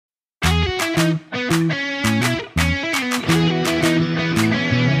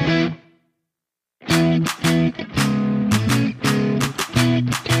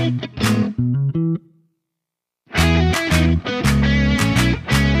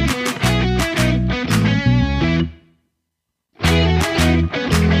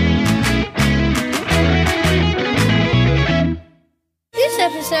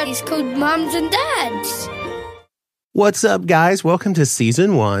series called Mums and Dads. What's up, guys? Welcome to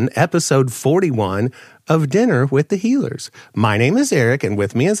Season 1, Episode 41 of Dinner with the Healers. My name is Eric, and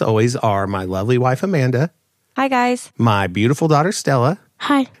with me, as always, are my lovely wife, Amanda. Hi, guys. My beautiful daughter, Stella.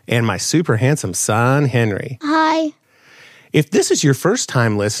 Hi. And my super handsome son, Henry. Hi. If this is your first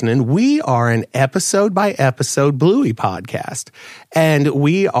time listening, we are an episode-by-episode Bluey podcast. And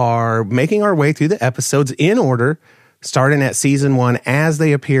we are making our way through the episodes in order, starting at Season 1 as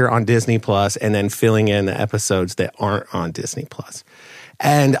they appear on Disney Plus, and then filling in the episodes that aren't on Disney Plus.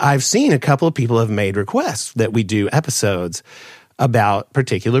 And I've seen a couple of people have made requests that we do episodes about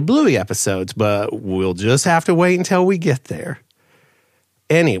particular Bluey episodes, but we'll just have to wait until we get there.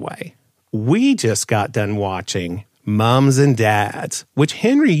 Anyway, we just got done watching Mums and Dads, which,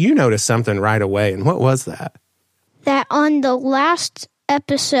 Henry, you noticed something right away, and what was that? That on the last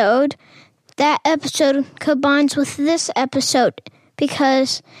episode, that episode combines with this episode,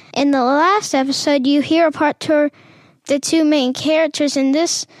 because in the last episode, you hear a part where the two main characters in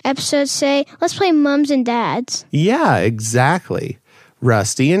this episode say, let's play Mums and Dads. Yeah, exactly.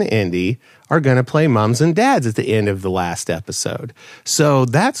 Rusty and Indy are going to play Mums and Dads at the end of the last episode. So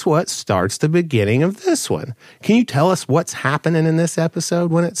that's what starts the beginning of this one. Can you tell us what's happening in this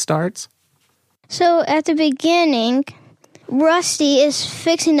episode when it starts? So at the beginning, Rusty is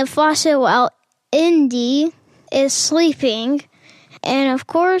fixing the faucet while Indy is sleeping. And of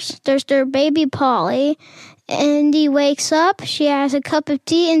course, there's their baby Polly. Indy wakes up, she has a cup of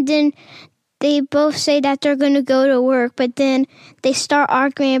tea, and then they both say that they're going to go to work. But then they start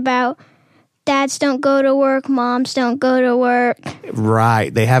arguing about dads don't go to work, moms don't go to work.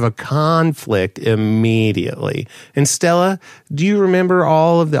 Right. They have a conflict immediately. And Stella, do you remember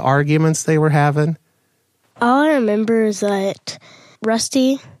all of the arguments they were having? All I remember is that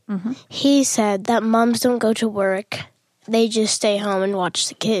Rusty, he said that moms don't go to work. They just stay home and watch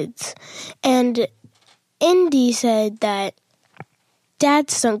the kids. And Indy said that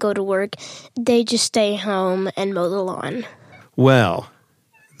dads don't go to work. They just stay home and mow the lawn. Well,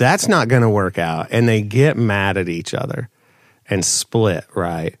 that's not going to work out. And they get mad at each other and split,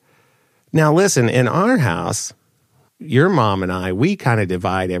 right? Now, listen, in our house, your mom and I, we kind of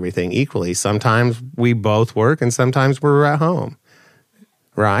divide everything equally. Sometimes we both work and sometimes we're at home,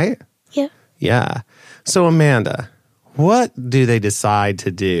 right? Yeah. Yeah. So, Amanda, what do they decide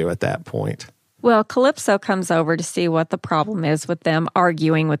to do at that point? Well, Calypso comes over to see what the problem is with them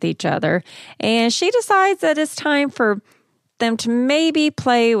arguing with each other, and she decides that it's time for them to maybe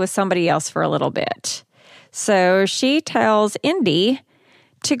play with somebody else for a little bit. So she tells Indy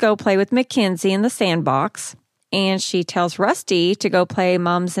to go play with Mackenzie in the sandbox, and she tells Rusty to go play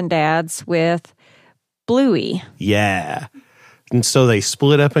Mums and Dads with Bluey. Yeah. And so they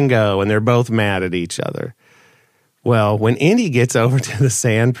split up and go, and they're both mad at each other. Well, when Indy gets over to the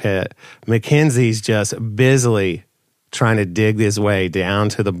sand pit, Mackenzie's just busily trying to dig his way down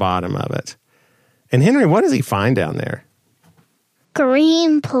to the bottom of it. And Henry, what does he find down there?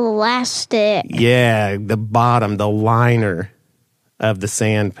 Green plastic. Yeah, the bottom, the liner of the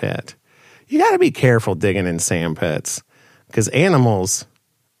sand pit. You got to be careful digging in sand pits because animals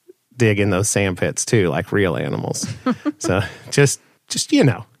dig in those sand pits too, like real animals. So just you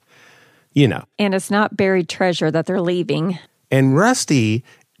know. And it's not buried treasure that they're leaving. And Rusty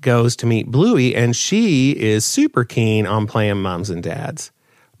goes to meet Bluey, and she is super keen on playing Mums and Dads.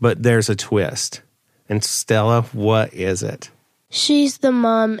 But there's a twist. And Stella, what is it? She's the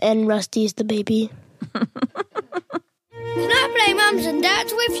mom and Rusty's the baby. Can I play Mums and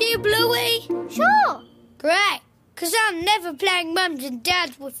Dads with you, Bluey? Sure. Great, because I'm never playing Mums and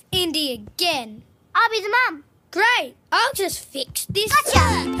Dads with Indy again. I'll be the mom. Great, I'll just fix this. Gotcha.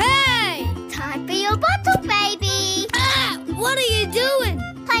 Hey! Time for your bottle, baby. Ah, what are you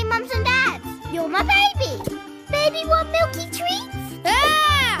doing? Play Mums and Dads. You're my baby. Baby want milky treats?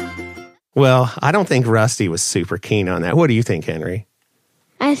 Ah! Well, I don't think Rusty was super keen on that. What do you think, Henry?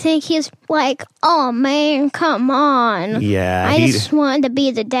 I think he's like, oh man, come on. Yeah. I just wanted to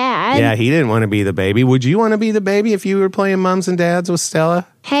be the dad. Yeah, he didn't want to be the baby. Would you want to be the baby if you were playing Mums and Dads with Stella?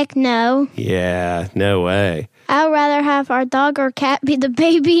 Heck no. Yeah, no way. I'd rather have our dog or cat be the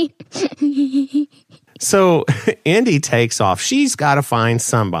baby. So Indy takes off. She's got to find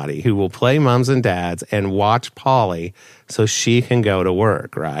somebody who will play Mums and Dads and watch Polly so she can go to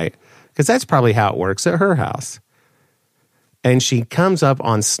work, right? Because that's probably how it works at her house. And she comes up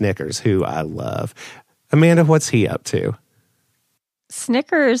on Snickers, who I love. Amanda, what's he up to?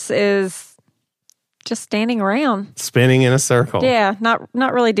 Snickers is just standing around. Spinning in a circle. Yeah, not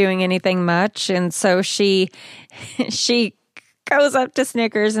really doing anything much. And so she goes up to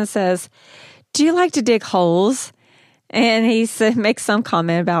Snickers and says, "Do you like to dig holes?" And he makes some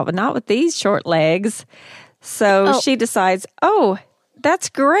comment about, but not with these short legs. So she decides, oh, that's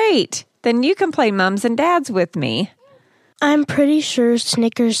great. Then you can play mums and dads with me. I'm pretty sure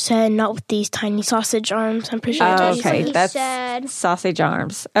Snickers said not with these tiny sausage arms. I'm pretty sure Oh, that's okay, he that's said. sausage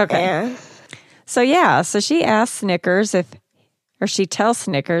arms. Okay. Yeah. So she asks Snickers she tells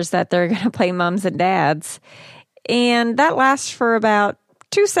Snickers that they're going to play mums and dads. And that lasts for about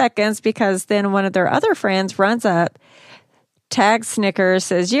 2 seconds because then one of their other friends runs up, tags Snickers,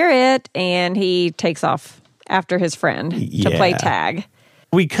 says, "You're it," and he takes off after his friend to play tag.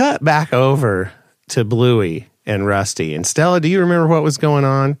 We cut back over to Bluey and Rusty. And Stella, do you remember what was going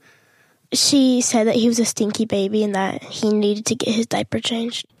on? She said that he was a stinky baby and that he needed to get his diaper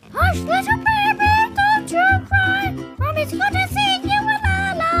changed. Hush, little baby, don't you cry. Mommy's gonna sing you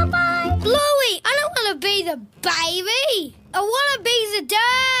a lullaby. Bluey, I don't want to be the baby. I want to be the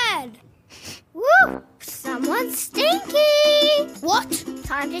dad. Woo! Someone's stinky. What?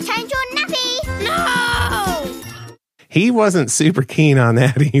 Time to change your nappy. No! He wasn't super keen on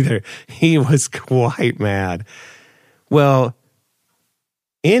that either. He was quite mad. Well,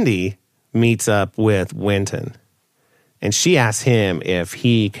 Indy meets up with Winton, and she asks him if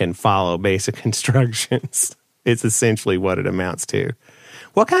he can follow basic instructions. It's essentially what it amounts to.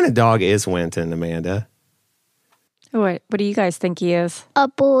 What kind of dog is Winton, Amanda? What do you guys think he is? A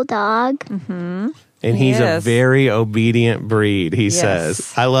bulldog. And he's a very obedient breed, he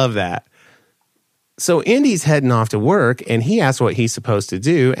says. I love that. So Indy's heading off to work, and he asks what he's supposed to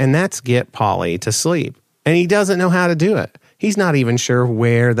do, and that's get Polly to sleep. And he doesn't know how to do it. He's not even sure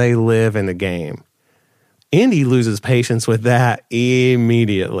where they live in the game. Indy loses patience with that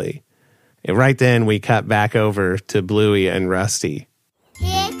immediately. And right then, we cut back over to Bluey and Rusty.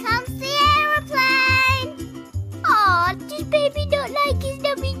 Here comes the aeroplane. Aw, does baby not like his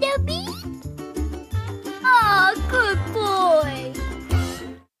nubby? Aw, good boy.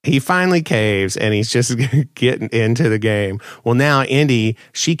 He finally caves, and he's just getting into the game. Well, now Indy,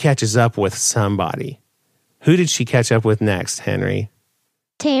 she catches up with somebody. Who did she catch up with next, Henry?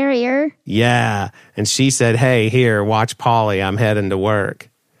 Terrier. Yeah, and she said, "Hey, here, watch Polly. I'm heading to work."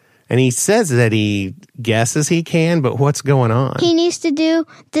 And he says that he guesses he can, but what's going on? He needs to do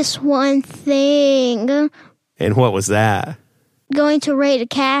this one thing. And what was that? Going to raid a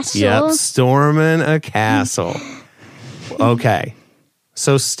castle. Yep, storming a castle. Okay.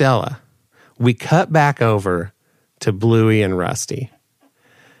 So, Stella, we cut back over to Bluey and Rusty.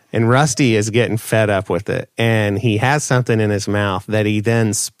 And Rusty is getting fed up with it. And he has something in his mouth that he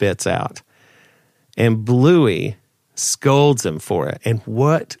then spits out. And Bluey scolds him for it. And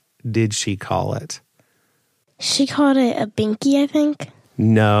what did she call it? She called it a binky, I think.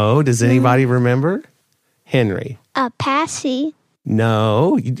 No. Does anybody remember? Henry. A passy.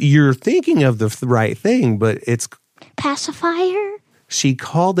 No. You're thinking of the right thing, but it's... Pacifier? She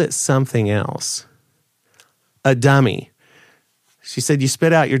called it something else. A dummy. She said, "You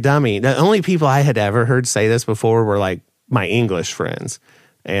spit out your dummy." The only people I had ever heard say this before were like my English friends.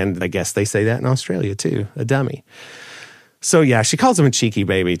 And I guess they say that in Australia too, a dummy. So yeah, she calls him a cheeky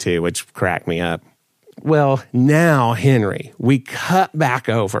baby too, which cracked me up. Well, now, Henry, we cut back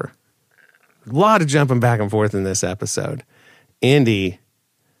over. A lot of jumping back and forth in this episode. Indy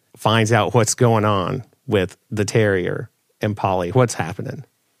finds out what's going on with the terrier and Polly. What's happening?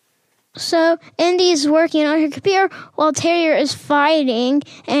 So Indy's working on her computer while Terrier is fighting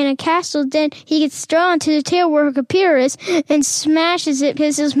in a castle. Then he gets thrown to the table where her computer is and smashes it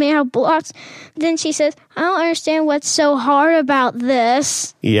because it's made out of blocks. Then she says, "I don't understand what's so hard about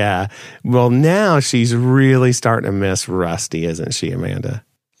this." Yeah. Well, now she's really starting to miss Rusty, isn't she, Amanda?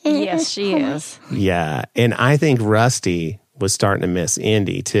 Yes, she is. Yeah. And I think Rusty was starting to miss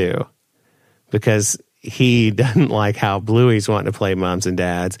Indy too, because he doesn't like how Bluey's wanting to play mums and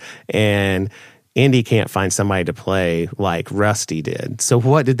dads, and Indy can't find somebody to play like Rusty did. So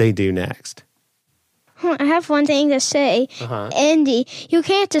what did they do next? I have one thing to say. Indy, you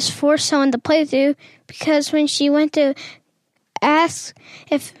can't just force someone to play with you, because when she went to ask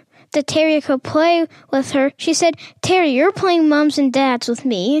if the terrier could play with her, she said, "Terry, you're playing mums and dads with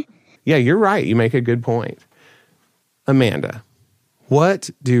me." Yeah, you're right. You make a good point. Amanda, what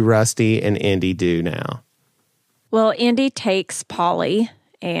do Rusty and Indy do now? Well, Indy takes Polly,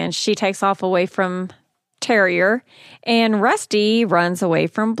 and she takes off away from Terrier, and Rusty runs away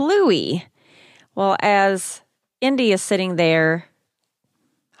from Bluey. Well, as Indy is sitting there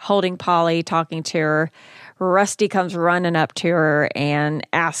holding Polly, talking to her, Rusty comes running up to her and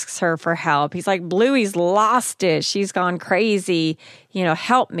asks her for help. He's like, "Bluey's lost it. She's gone crazy.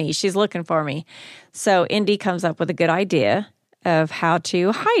 Help me. She's looking for me." So Indy comes up with a good idea of how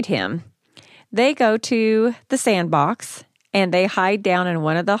to hide him. they go to the sandbox and they hide down in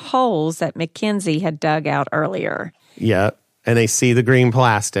one of the holes that Mackenzie had dug out earlier. Yep. And they see the green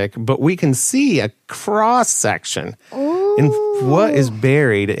plastic, but we can see a cross section in what is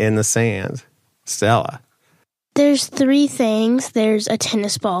buried in the sand. Stella. There's 3 things. There's a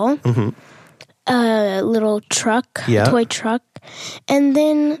tennis ball, a little truck, Yeah. a toy truck, and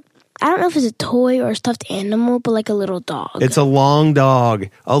then I don't know if it's a toy or a stuffed animal, but like a little dog. It's a long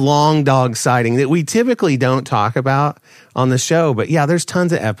dog sighting that we typically don't talk about on the show. But yeah, there's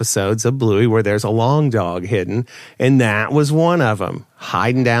tons of episodes of Bluey where there's a long dog hidden, and that was one of them,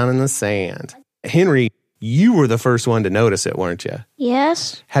 hiding down in the sand. Henry, you were the first one to notice it, weren't you?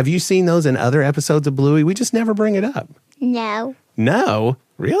 Yes. Have you seen those in other episodes of Bluey? We just never bring it up. No. No?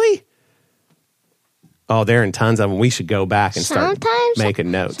 Really? Oh, there are tons of them. We should go back and start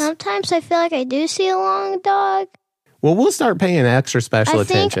making notes. Sometimes I feel like I do see a long dog. Well, we'll start paying extra special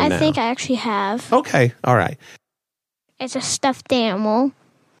attention now. I think I actually have. Okay, all right. It's a stuffed animal.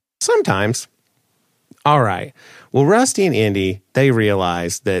 Sometimes. All right. Well, Rusty and Indy, they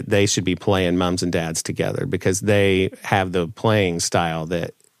realize that they should be playing mums and dads together because they have the playing style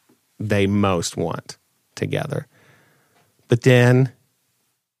that they most want together. But then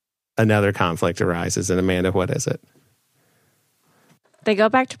another conflict arises. And Amanda, what is it? They go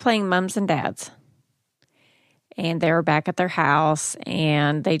back to playing mums and dads. And they're back at their house,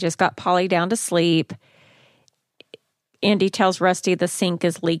 and they just got Polly down to sleep. Indy tells Rusty the sink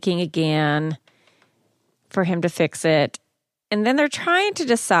is leaking again for him to fix it. And then they're trying to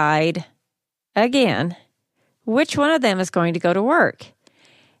decide, again, which one of them is going to go to work.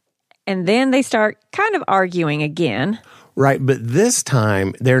 And then they start kind of arguing again. Right, but this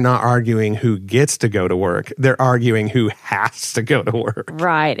time they're not arguing who gets to go to work. They're arguing who has to go to work.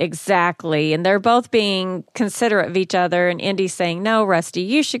 Right, exactly. And they're both being considerate of each other. And Indy's saying, no, Rusty,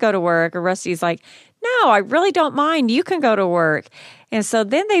 you should go to work. Or Rusty's like, no, I really don't mind. You can go to work. And so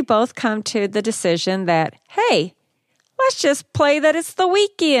then they both come to the decision that, hey, let's just play that it's the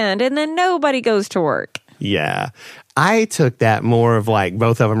weekend and then nobody goes to work. Yeah. I took that more of like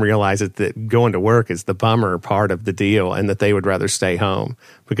both of them realized that going to work is the bummer part of the deal and that they would rather stay home,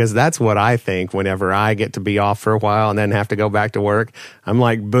 because that's what I think whenever I get to be off for a while and then have to go back to work. I'm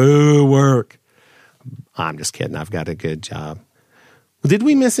like, boo, work. I'm just kidding. I've got a good job. Did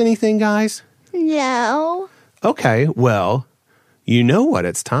we miss anything, guys? No. Okay, well, you know what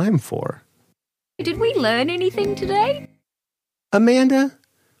it's time for. Did we learn anything today? Amanda,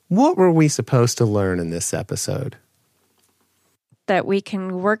 what were we supposed to learn in this episode? That we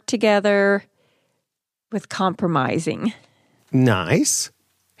can work together with compromising. Nice.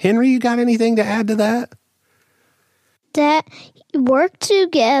 Henry, you got anything to add to that? That work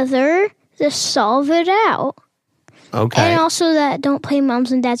together to solve it out. Okay. And also that don't play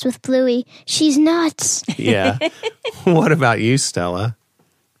mums and dads with Bluey. She's nuts. Yeah. What about you, Stella?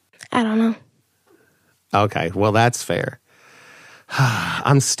 I don't know. Okay, well, that's fair.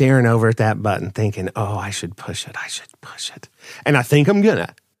 I'm staring over at that button thinking, oh, I should push it. And I think I'm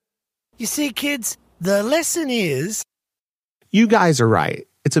gonna. You see, kids, the lesson is... You guys are right.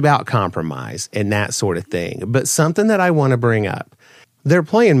 It's about compromise and that sort of thing. But something that I want to bring up, they're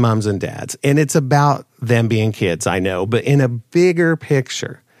playing mums and dads, and it's about them being kids, I know, but in a bigger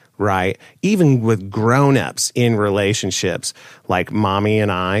picture, right? Even with grown-ups in relationships, like mommy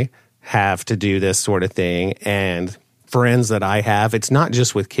and I have to do this sort of thing, and friends that I have, it's not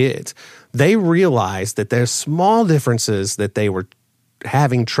just with kids. They realize that there's small differences that they were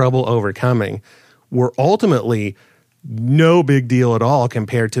having trouble overcoming were ultimately no big deal at all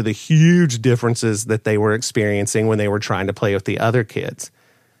compared to the huge differences that they were experiencing when they were trying to play with the other kids.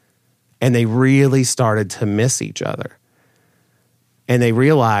 And they really started to miss each other. And they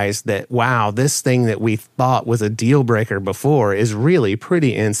realized that, wow, this thing that we thought was a deal breaker before is really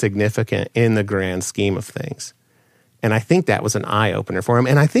pretty insignificant in the grand scheme of things. And I think that was an eye-opener for them.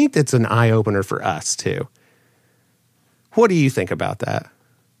 And I think that's an eye-opener for us, too. What do you think about that?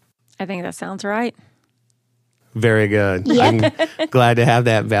 I think that sounds right. Very good. I'm glad to have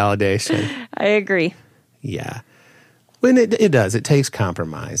that validation. I agree. Yeah. When it does. It takes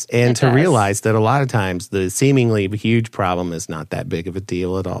compromise. And It to does. realize that a lot of times the seemingly huge problem is not that big of a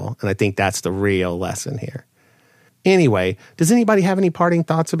deal at all. And I think that's the real lesson here. Anyway, does anybody have any parting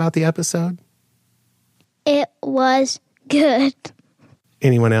thoughts about the episode? It was good.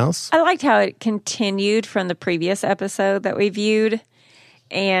 Anyone else? I liked how it continued from the previous episode that we viewed.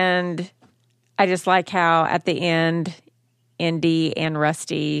 And I just like how at the end, Indy and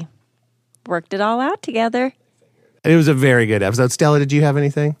Rusty worked it all out together. It was a very good episode. Stella, did you have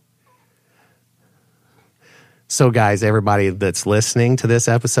anything? So, guys, everybody that's listening to this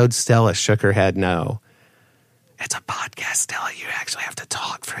episode, Stella shook her head no. It's a podcast, Stella. You actually have to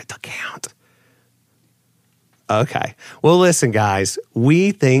talk for it to count. Okay. Well, listen, guys,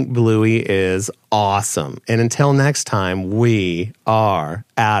 we think Bluey is awesome. And until next time, we are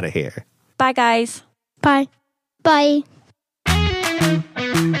out of here. Bye, guys. Bye. Bye.